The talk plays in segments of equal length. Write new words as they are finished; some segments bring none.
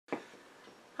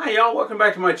Hi y'all, welcome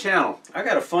back to my channel. I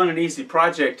got a fun and easy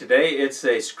project today. It's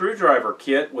a screwdriver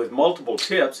kit with multiple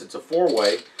tips. It's a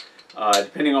four-way.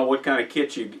 Depending on what kind of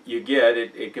kit you get,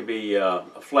 it can be a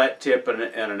flat tip and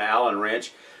an Allen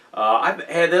wrench. I've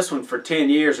had this one for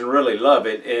 10 years and really love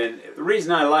it. And the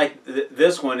reason I like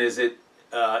this one is it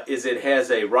has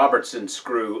a Robertson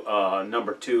screw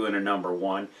number 2 and a number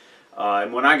 1.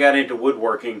 And when I got into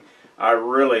woodworking, I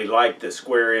really like the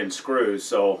square end screws,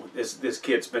 so this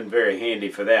kit's been very handy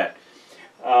for that.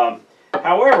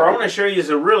 However, I want to show you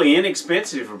a really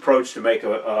inexpensive approach to make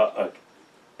a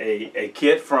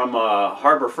kit from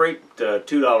Harbor Freight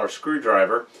 $2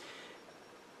 screwdriver.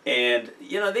 And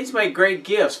you know, these make great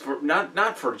gifts for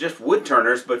not for just wood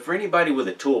turners, but for anybody with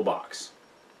a toolbox.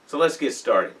 So let's get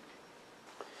started.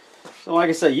 So like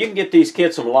I said, you can get these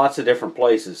kits from lots of different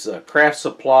places. Craft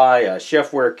Supply,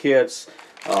 chefware kits.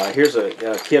 Here's a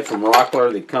kit from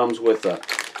Rockler that comes with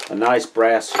a nice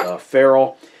brass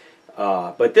ferrule.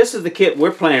 But this is the kit we're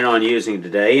planning on using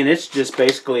today, and it's just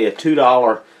basically a $2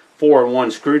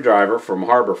 4-in-1 screwdriver from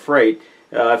Harbor Freight.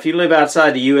 If you live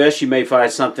outside the U.S., you may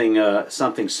find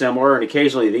something similar, and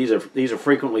occasionally these are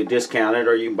frequently discounted,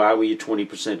 or you can buy with your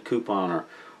 20% coupon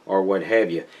or what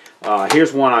have you.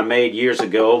 Here's one I made years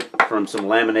ago from some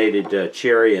laminated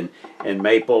cherry and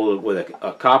maple with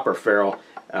a copper ferrule.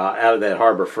 Out of that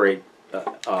Harbor Freight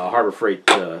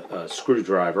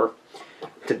screwdriver.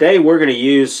 Today we're going to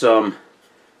use some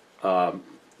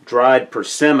dried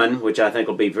persimmon, which I think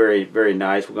will be very, very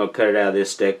nice. We're going to cut it out of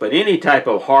this stick, but any type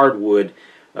of hardwood,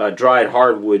 dried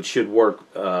hardwood, should work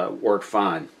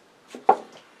fine.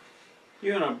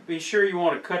 You're going to be sure you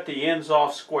want to cut the ends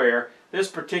off square. This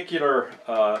particular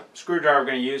screwdriver we're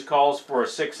going to use calls for a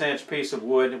 6-inch piece of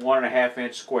wood,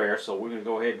 1.5-inch square, so we're going to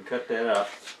go ahead and cut that up.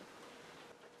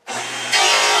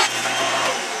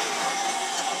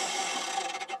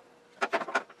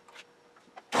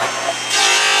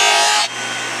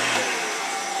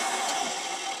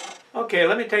 Okay,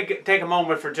 let me take a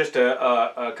moment for just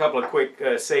a couple of quick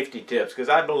safety tips, because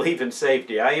I believe in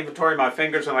safety. I inventory my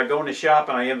fingers when I go in the shop,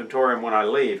 and I inventory them when I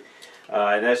leave.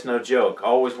 And that's no joke.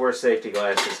 Always wear safety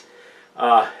glasses.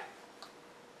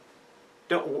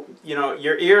 You know,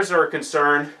 your ears are a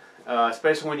concern,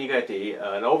 especially when you got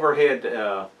an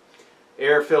overhead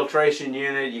air filtration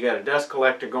unit, you got a dust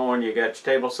collector going, you got your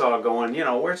table saw going. You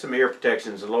know, wear some ear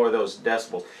protections to lower those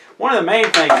decibels. One of the main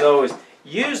things, though, is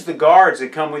use the guards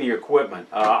that come with your equipment.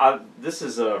 This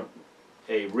is a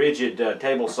rigid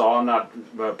table saw. I'm not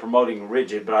promoting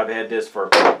rigid, but I've had this for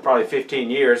probably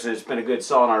 15 years, and it's been a good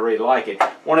saw, and I really like it.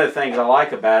 One of the things I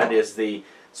like about it is the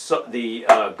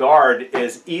guard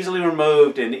is easily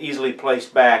removed and easily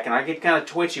placed back, and I get kind of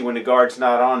twitchy when the guard's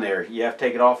not on there. You have to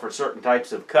take it off for certain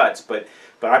types of cuts, but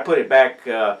I put it back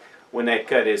when that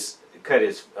cut is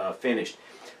finished.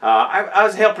 I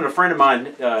was helping a friend of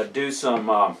mine do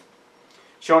some,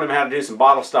 showing him how to do some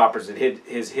bottle stoppers at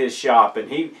his shop, and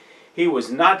he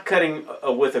was not cutting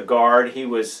with a guard. He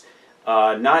was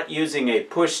not using a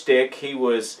push stick. He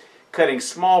was cutting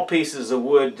small pieces of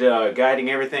wood, guiding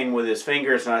everything with his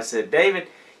fingers. And I said, David,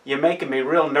 you're making me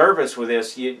real nervous with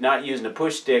this. You're not using a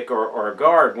push stick or a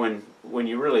guard when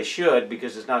you really should,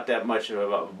 because it's not that much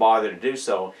of a bother to do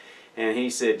so. And he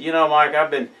said, you know, Mike,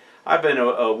 I've been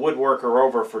a woodworker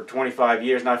over for 25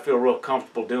 years, and I feel real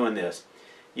comfortable doing this.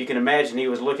 You can imagine he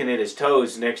was looking at his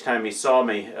toes next time he saw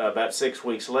me about 6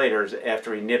 weeks later,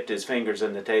 after he nipped his fingers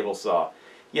in the table saw.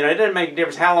 You know, it doesn't make a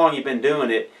difference how long you've been doing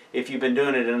it if you've been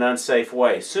doing it in an unsafe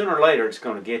way. Sooner or later, it's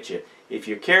going to get you. If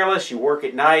you're careless, you work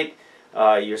at night,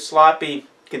 you're sloppy,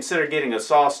 consider getting a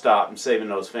saw stop and saving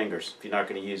those fingers if you're not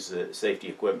going to use the safety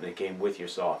equipment that came with your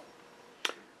saw.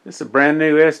 This is a brand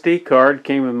new SD card.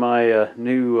 Came with my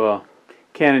new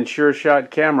Canon Sure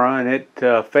Shot camera, and it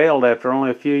failed after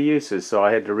only a few uses, so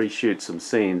I had to reshoot some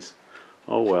scenes.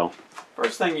 Oh well.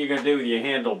 First thing you're going to do with your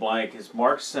handle blank is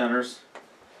mark centers.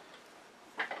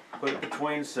 Put it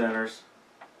between centers.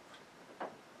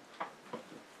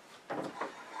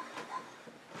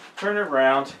 Turn it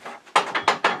around.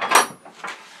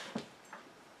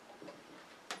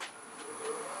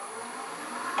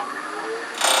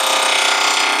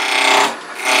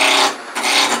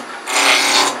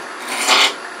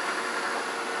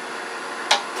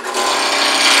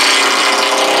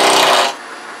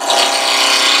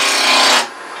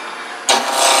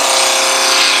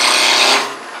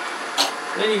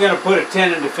 Then you're going to put a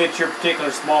tenon to fit your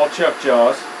particular small chuck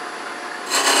jaws.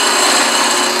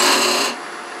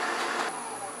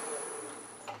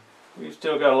 We've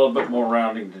still got a little bit more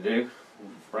rounding to do.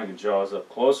 Bring the jaws up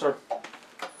closer,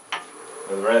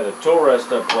 or rather the tool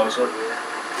rest up closer.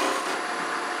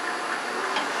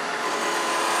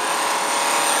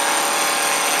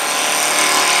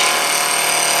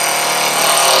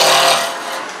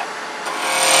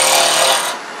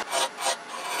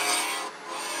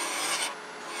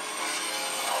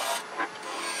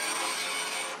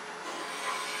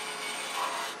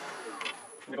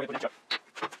 Before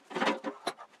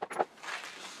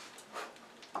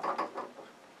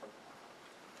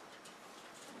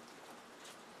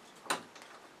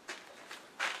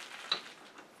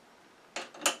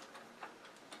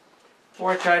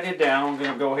I tighten it down, I'm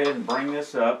going to go ahead and bring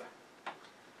this up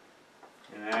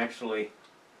and actually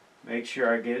make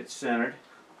sure I get it centered.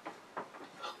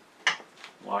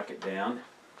 Lock it down.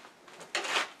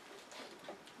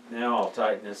 Now I'll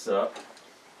tighten this up.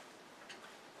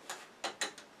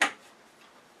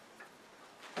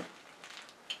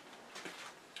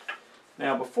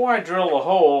 Now before I drill a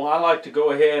hole, I like to go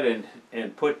ahead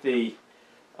and put the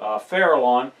ferrule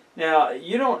on. Now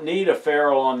you don't need a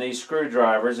ferrule on these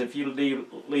screwdrivers if you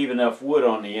leave enough wood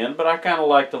on the end, but I kind of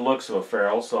like the looks of a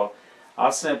ferrule, so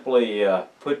I'll simply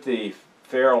put the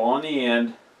ferrule on the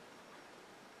end,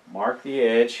 mark the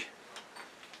edge,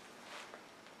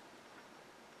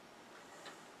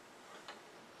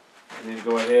 and then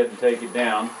go ahead and take it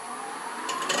down.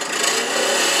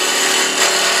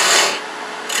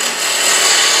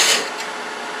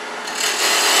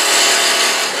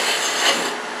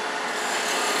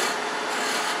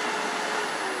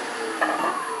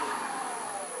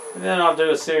 And then I'll do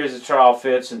a series of trial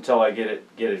fits until I get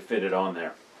it fitted on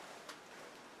there.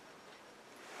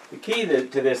 The key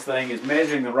to this thing is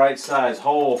measuring the right size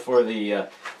hole for the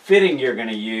fitting you're going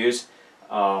to use.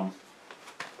 And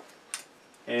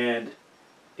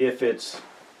if it's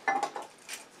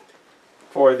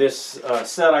for this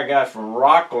set I got from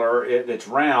Rockler, that's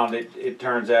round, it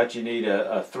turns out you need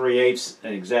an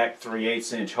exact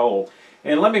 3/8 inch hole.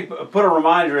 And let me put a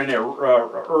reminder in there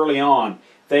early on.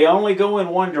 They only go in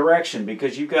one direction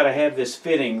because you've got to have this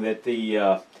fitting that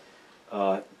the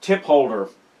tip holder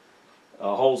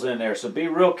holds in there. So be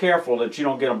real careful that you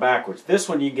don't get them backwards. This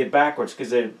one you can get backwards because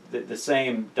they're the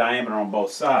same diameter on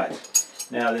both sides.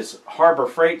 Now this Harbor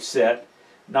Freight set,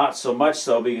 not so much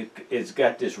so because it's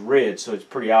got this ridge, so it's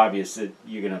pretty obvious that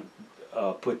you're going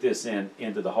to put this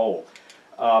into the hole.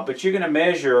 But you're going to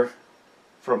measure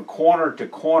from corner to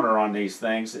corner on these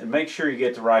things and make sure you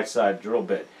get the right side drill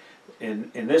bit.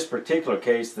 In this particular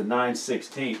case, the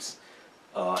 9/16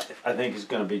 I think is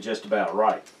going to be just about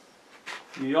right.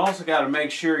 You also got to make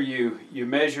sure you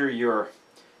measure your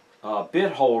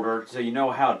bit holder so you know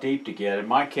how deep to get. In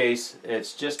my case,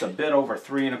 it's just a bit over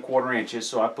 3 1/4 inches,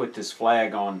 so I put this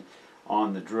flag on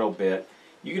the drill bit.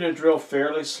 You're going to drill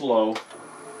fairly slow.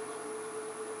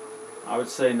 I would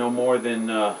say no more than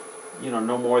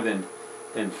no more than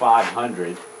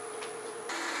 500.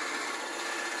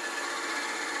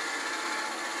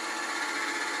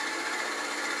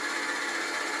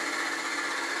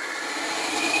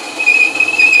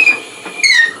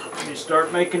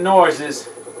 Start making noises,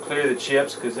 clear the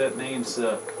chips, because that means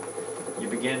you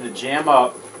begin to jam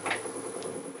up.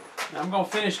 Now I'm going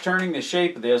to finish turning the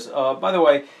shape of this. By the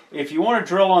way, if you want to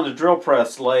drill on the drill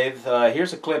press lathe,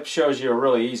 here's a clip that shows you a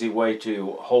really easy way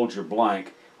to hold your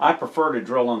blank. I prefer to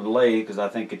drill on the lathe because I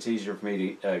think it's easier for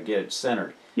me to get it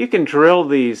centered. You can drill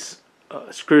these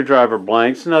screwdriver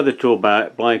blanks and other tool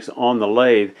blanks on the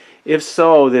lathe. If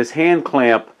so, this hand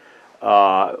clamp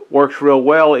works real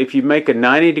well if you make a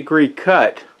 90-degree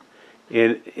cut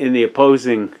in the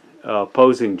opposing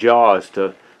jaws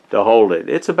to hold it.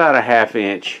 It's about a 1/2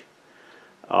 inch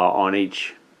on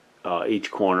each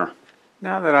corner.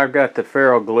 Now that I've got the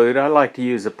ferrule glued, I like to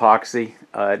use epoxy.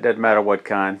 It doesn't matter what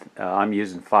kind. I'm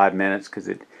using 5 minutes because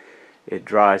it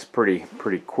dries pretty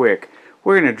quick.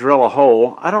 We're going to drill a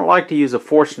hole. I don't like to use a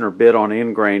Forstner bit on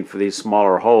end grain for these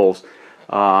smaller holes.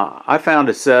 I found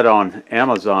a set on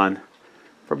Amazon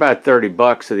for about 30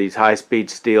 bucks of these high-speed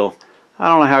steel. I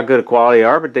don't know how good a quality they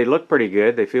are, but they look pretty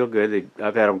good. They feel good.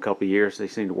 I've had them a couple of years. They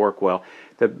seem to work well.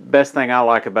 The best thing I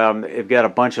like about them, they've got a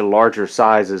bunch of larger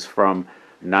sizes from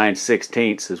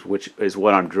 9/16, which is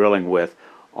what I'm drilling with,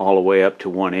 all the way up to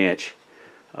 1 inch.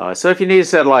 So if you need a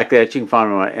set like that, you can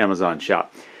find them on my Amazon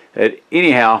shop.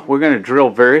 Anyhow, we're going to drill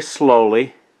very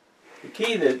slowly. The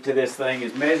key to this thing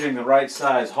is measuring the right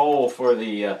size hole for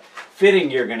the fitting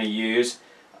you're going to use.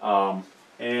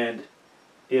 And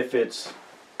if it's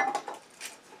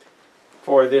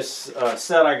for this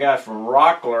set I got from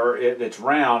Rockler, that's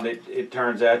round, it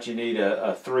turns out you need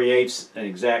an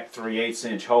exact 3/8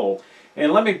 inch hole.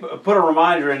 And let me put a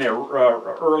reminder in there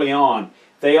early on.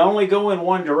 They only go in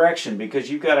one direction because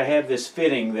you've got to have this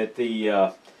fitting that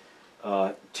the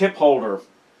tip holder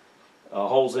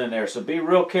holds in there. So be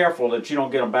real careful that you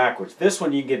don't get them backwards. This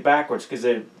one you can get backwards because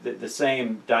they're the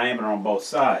same diameter on both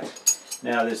sides.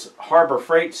 Now this Harbor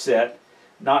Freight set,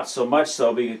 not so much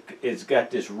so because it's got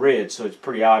this ridge, so it's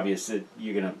pretty obvious that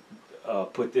you're going to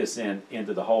put this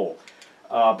into the hole.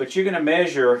 But you're going to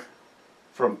measure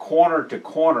from corner to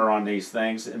corner on these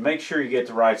things, and make sure you get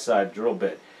the right side drill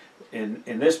bit. In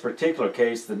this particular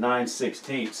case, the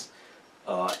 9/16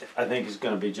 I think is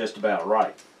going to be just about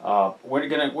right. We're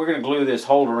gonna glue this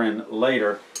holder in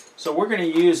later, so we're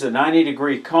going to use a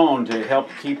 90-degree cone to help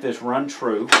keep this run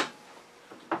true.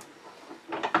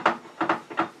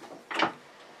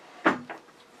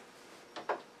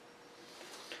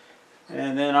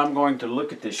 And then I'm going to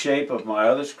look at the shape of my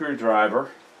other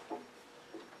screwdriver,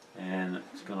 and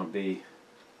it's going to be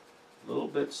a little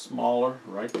bit smaller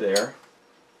right there.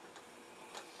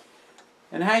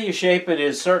 And how you shape it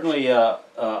is certainly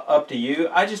up to you.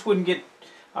 I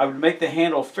would make the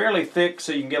handle fairly thick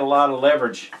so you can get a lot of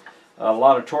leverage, a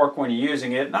lot of torque when you're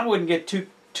using it. And I wouldn't get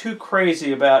too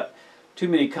crazy about too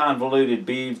many convoluted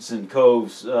beads and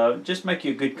coves. Just make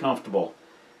you a good comfortable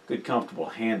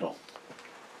handle.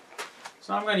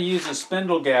 So I'm going to use a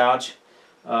spindle gouge,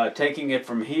 taking it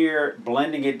from here,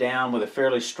 blending it down with a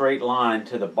fairly straight line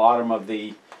to the bottom of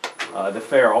the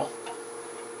ferrule.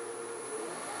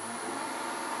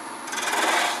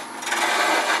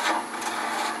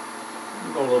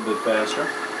 Go a little bit faster.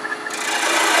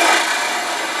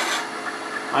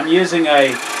 I'm using a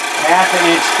 1/2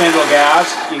 inch spindle gouge.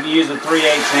 You can use a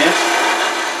 3/8 inch.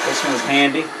 This one was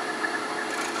handy.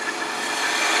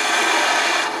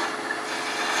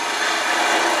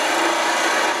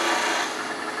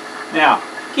 Now,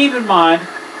 keep in mind,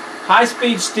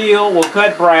 high-speed steel will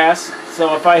cut brass,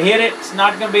 so if I hit it, it's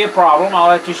not going to be a problem.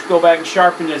 I'll have to go back and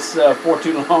sharpen this for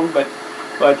too long, but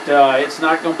it's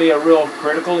not going to be a real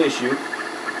critical issue.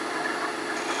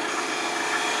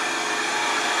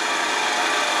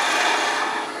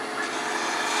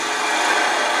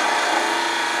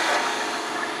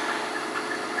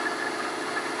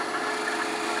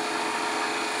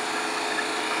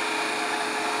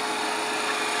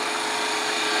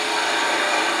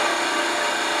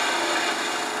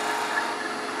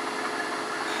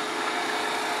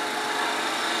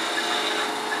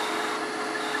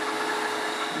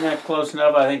 Not close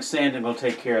enough. I think sanding will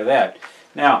take care of that.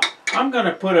 Now, I'm going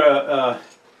to put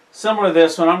similar to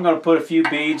this one, I'm going to put a few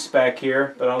beads back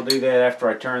here, but I'll do that after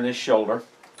I turn this shoulder.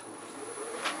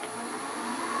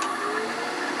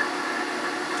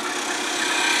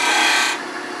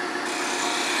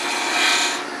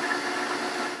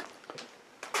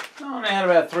 I'm going to add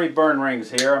about 3 burn rings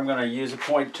here. I'm going to use a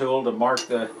point tool to mark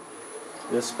the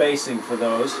spacing for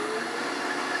those.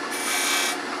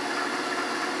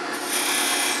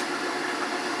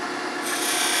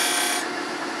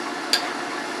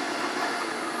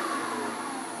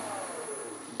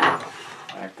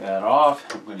 That off.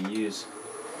 I'm going to use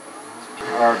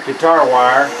our guitar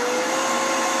wire.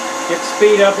 Get the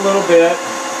speed up a little bit.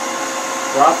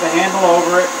 Drop the handle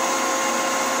over it.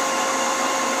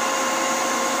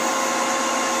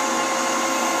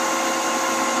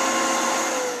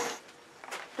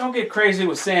 Don't get crazy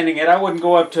with sanding it. I wouldn't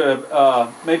go up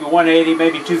to maybe 180,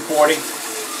 maybe 240.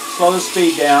 Slow the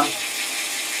speed down.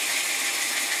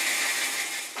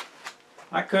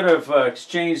 I could have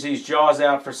exchanged these jaws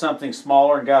out for something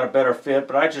smaller and got a better fit,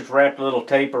 but I just wrapped a little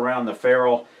tape around the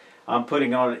ferrule. I'm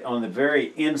putting on the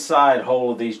very inside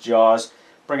hole of these jaws.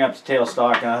 Bring up the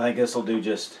tailstock, and I think this will do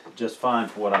just fine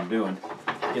for what I'm doing.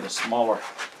 Get a smaller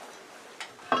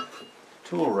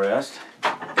tool rest.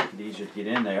 Make it easier to get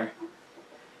in there.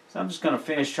 So I'm just going to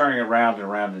finish turning it around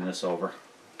and rounding this over.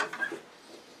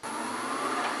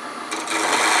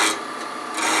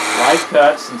 Light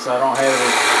cut, since I don't have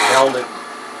it held it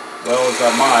well as I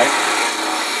might.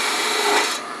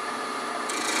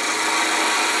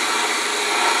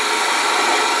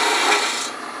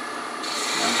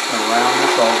 I'm just going to round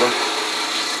this over.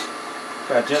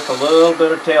 Got just a little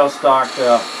bit of tailstock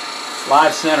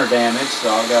live center damage,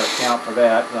 so I've got to account for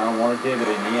that. I don't want to divot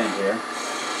in the end here.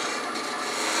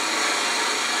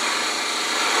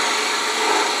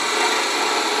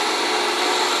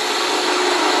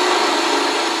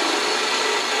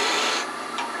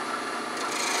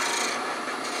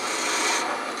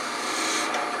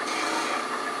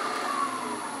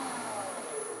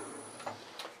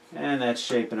 And that's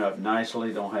shaping up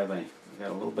nicely. Don't have any, got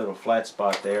a little bit of a flat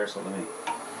spot there, so let me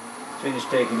finish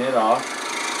taking it off.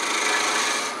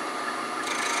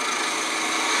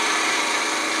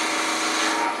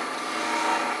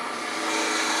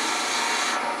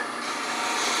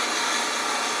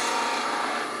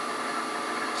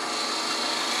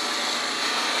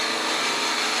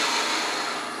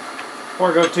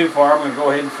 Before I go too far, I'm going to go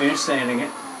ahead and finish sanding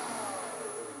it.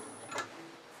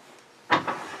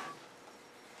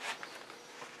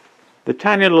 The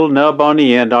tiny little nub on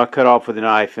the end I'll cut off with a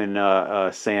knife and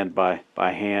sand by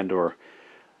hand or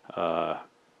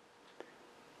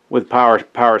with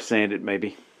power sand it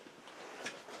maybe.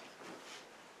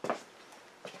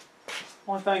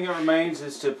 One thing that remains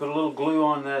is to put a little glue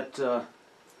on that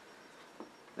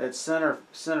that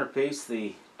centerpiece,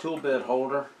 the tool bit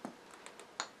holder.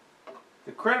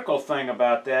 The critical thing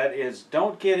about that is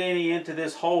don't get any into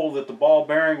this hole that the ball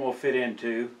bearing will fit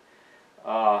into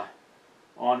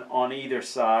on either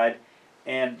side,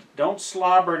 and don't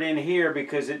slobber it in here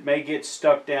because it may get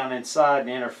stuck down inside and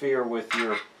interfere with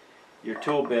your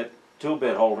tool bit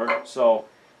holder. So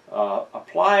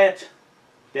apply it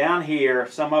down here.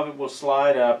 Some of it will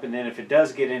slide up, and then if it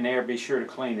does get in there, be sure to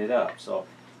clean it up. So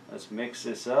let's mix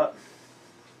this up.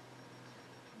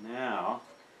 Now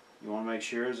you want to make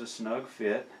sure it's a snug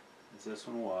fit, as this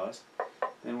one was.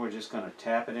 Then we're just going to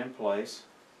tap it in place.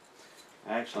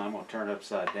 Actually, I'm going to turn it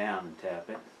upside down and tap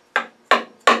it.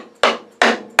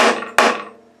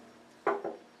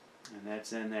 And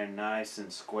that's in there nice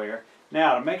and square.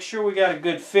 Now, to make sure we got a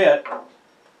good fit,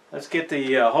 let's get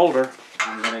the holder.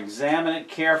 I'm going to examine it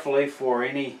carefully for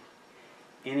any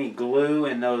glue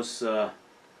in those in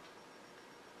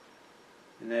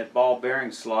that ball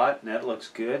bearing slot. And that looks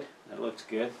good. That looks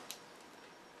good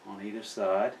on either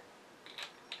side.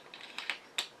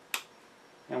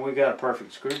 And we've got a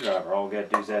perfect screwdriver. All we've got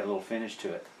to do is add a little finish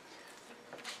to it.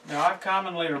 Now, I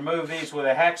commonly remove these with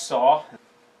a hacksaw.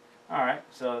 Alright,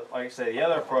 so like I say, the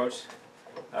other approach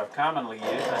I've commonly used,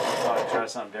 I just thought I'd try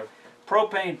something different.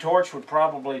 Propane torch would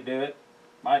probably do it.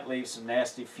 Might leave some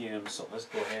nasty fumes, so let's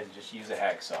go ahead and just use a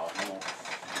hacksaw.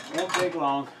 It won't take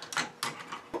long.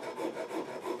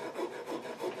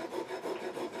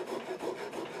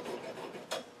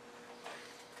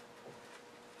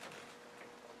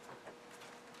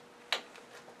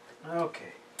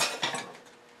 Okay,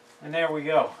 and there we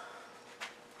go.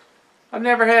 I've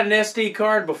never had an SD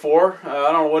card before. I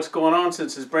don't know what's going on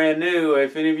since it's brand new.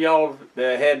 If any of y'all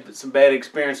have had some bad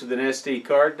experience with an SD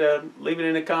card, leave it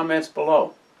in the comments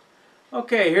below.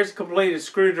 Okay, here's a completed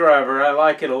screwdriver. I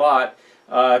like it a lot.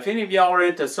 If any of y'all are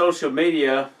into social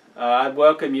media, I'd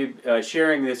welcome you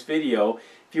sharing this video.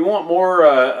 If you want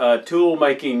more tool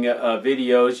making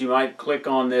videos, you might click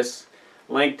on this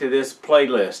link to this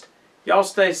playlist. Y'all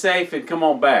stay safe and come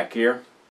on back here.